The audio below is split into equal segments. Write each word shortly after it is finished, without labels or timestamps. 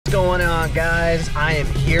going on, guys? I am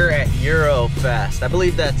here at Eurofest. I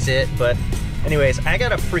believe that's it, but anyways, I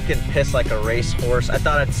gotta freaking piss like a racehorse. I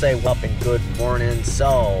thought I'd say well and good morning,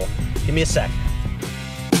 so give me a sec.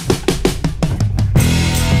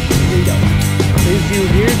 Here you go. Is you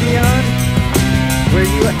here, Dion? Where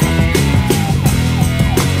you at?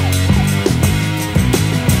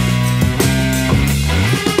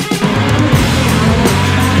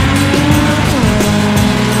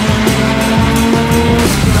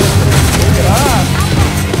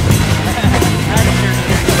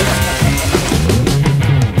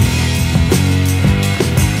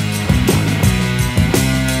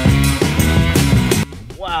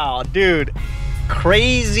 Dude,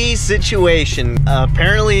 crazy situation.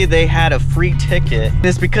 Apparently they had a free ticket.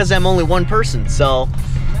 It's because I'm only one person, so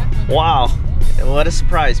wow, what a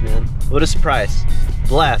surprise, man. What a surprise.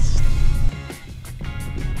 Blessed.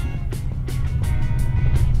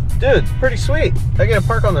 Dude, it's pretty sweet. I get to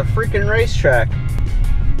park on the freaking racetrack.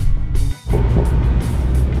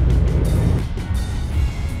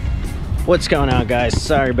 What's going on, guys?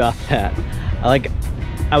 Sorry about that.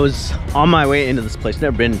 I was on my way into this place.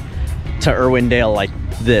 Never been to Irwindale like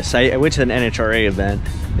this. I went to an NHRA event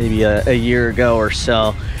maybe a year ago or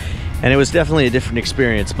so, and it was definitely a different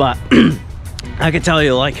experience, but I could tell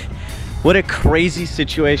you, like, what a crazy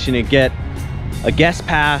situation to get a guest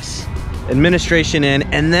pass, administration in,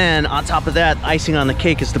 and then on top of that, icing on the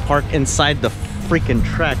cake is to park inside the freaking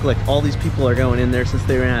track. Like, all these people are going in there since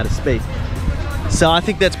they ran out of space. So I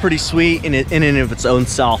think that's pretty sweet in and of its own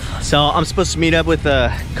self. So I'm supposed to meet up with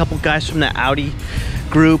a couple guys from the Audi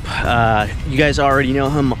group. You guys already know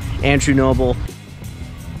him, Andrew Noble.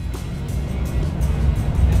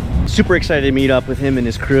 Super excited to meet up with him and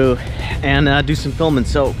his crew and do some filming.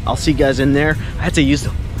 So I'll see you guys in there. I had to use the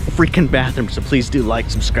freaking bathroom, so please do like,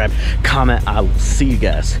 subscribe, comment. I will see you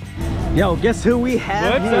guys. Yo, guess who we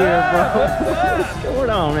have here, bro? What's going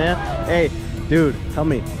on, man? Hey, dude, tell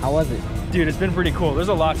me, how was it? Dude, it's been pretty cool. There's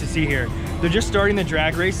a lot to see here. They're just starting the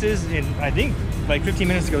drag races, and I think like 15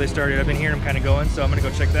 minutes ago they started. I've been hearing them kind of going, so I'm gonna go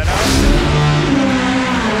check that out.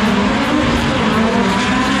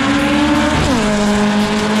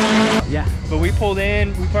 Yeah. But we pulled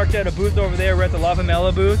in, we parked at a booth over there. We're at the La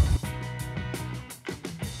Famela booth.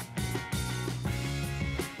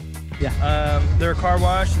 Yeah. They're a car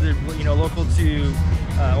wash. They're, you know, local to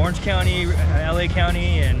Orange County, LA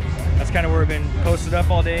County, and that's kind of where we've been posted up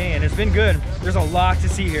all day, and it's been good. There's a lot to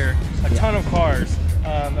see here, a ton of cars.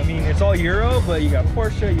 I mean, it's all Euro, but you got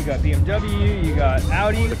Porsche, you got BMW, you got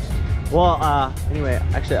Audi. Well, anyway,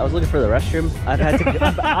 actually, I was looking for the restroom. I've had to go.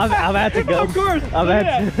 I've had to go. Of course.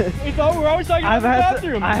 It's all, we're always talking about the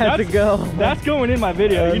bathroom. I had to go. That's going in my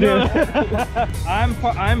video, you know. I'm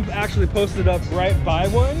actually posted up right by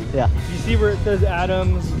one. Yeah. You see where it says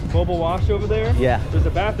Adams Mobile Wash over there? Yeah. There's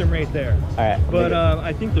a bathroom right there. All right. But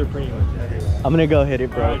I think they're pretty much everywhere. I'm gonna go hit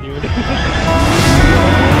it, bro. All right, dude.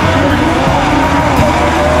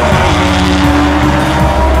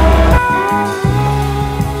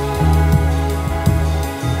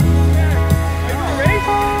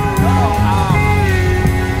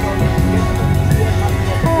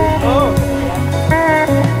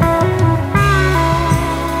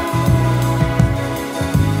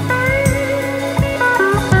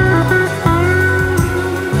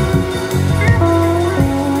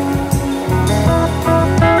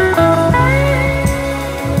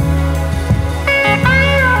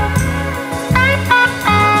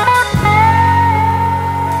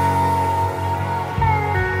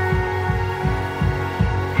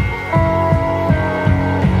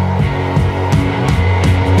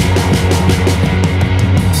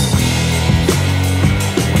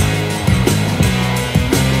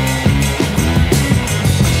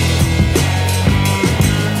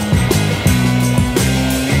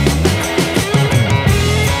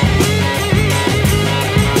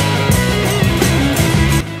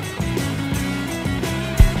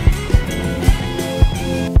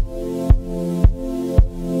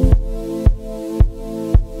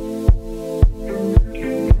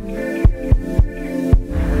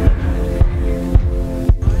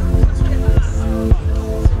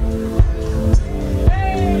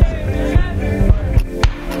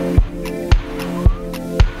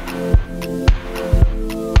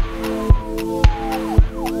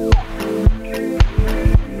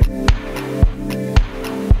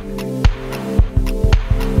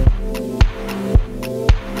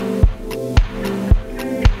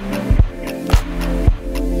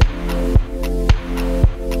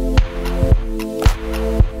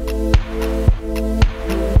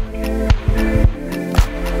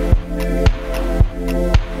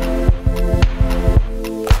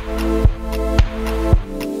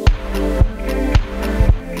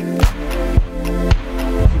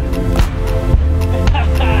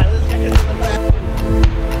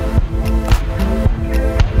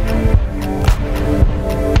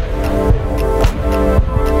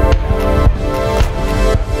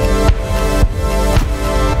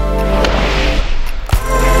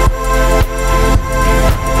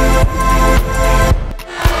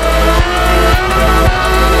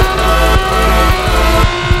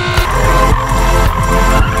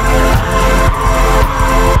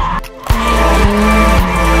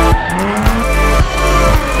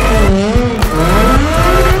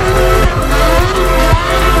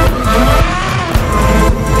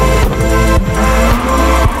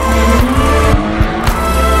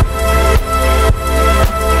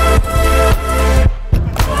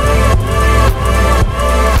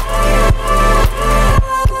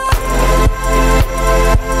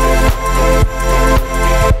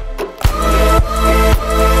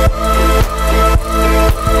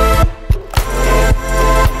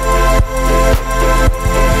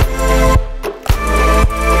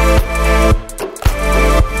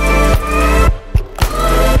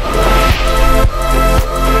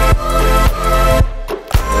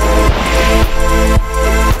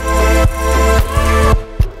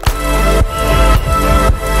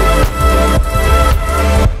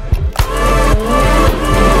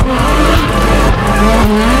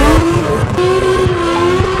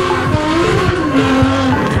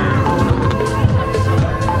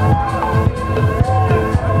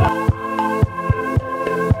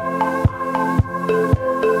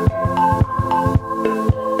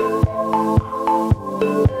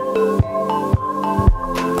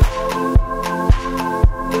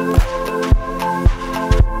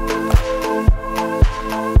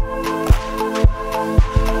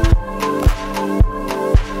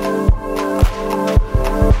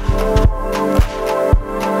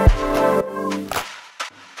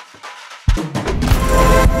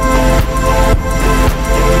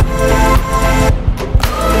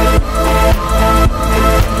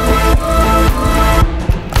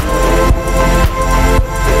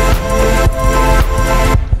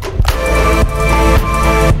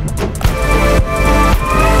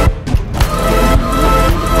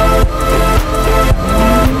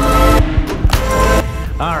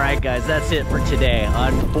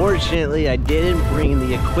 Unfortunately, I didn't bring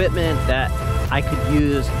the equipment that I could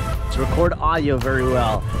use to record audio very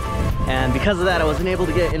well. And because of that, I wasn't able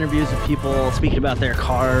to get interviews with people speaking about their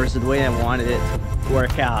cars the way I wanted it to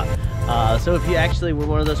work out. So if you actually were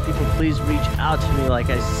one of those people, please reach out to me. Like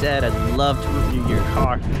I said, I'd love to review your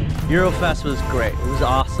car. Eurofest was great. It was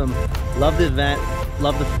awesome. Love the event,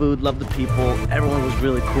 love the food, love the people. Everyone was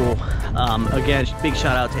really cool. Again, big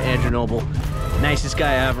shout out to Andrew Noble. Nicest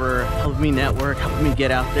guy ever, helping me network, helping me get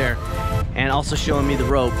out there, and also showing me the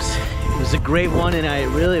ropes. It was a great one, and I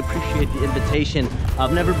really appreciate the invitation.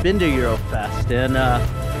 I've never been to Eurofest, and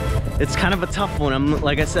it's kind of a tough one.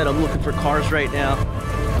 Like I said, I'm looking for cars right now.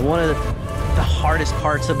 And one of the hardest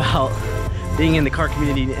parts about being in the car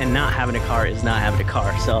community and not having a car is not having a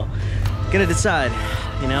car. So, gonna decide,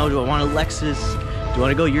 you know, do I want a Lexus? Do I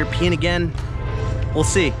want to go European again? We'll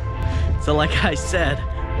see. So like I said,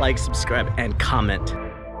 like, subscribe, and comment.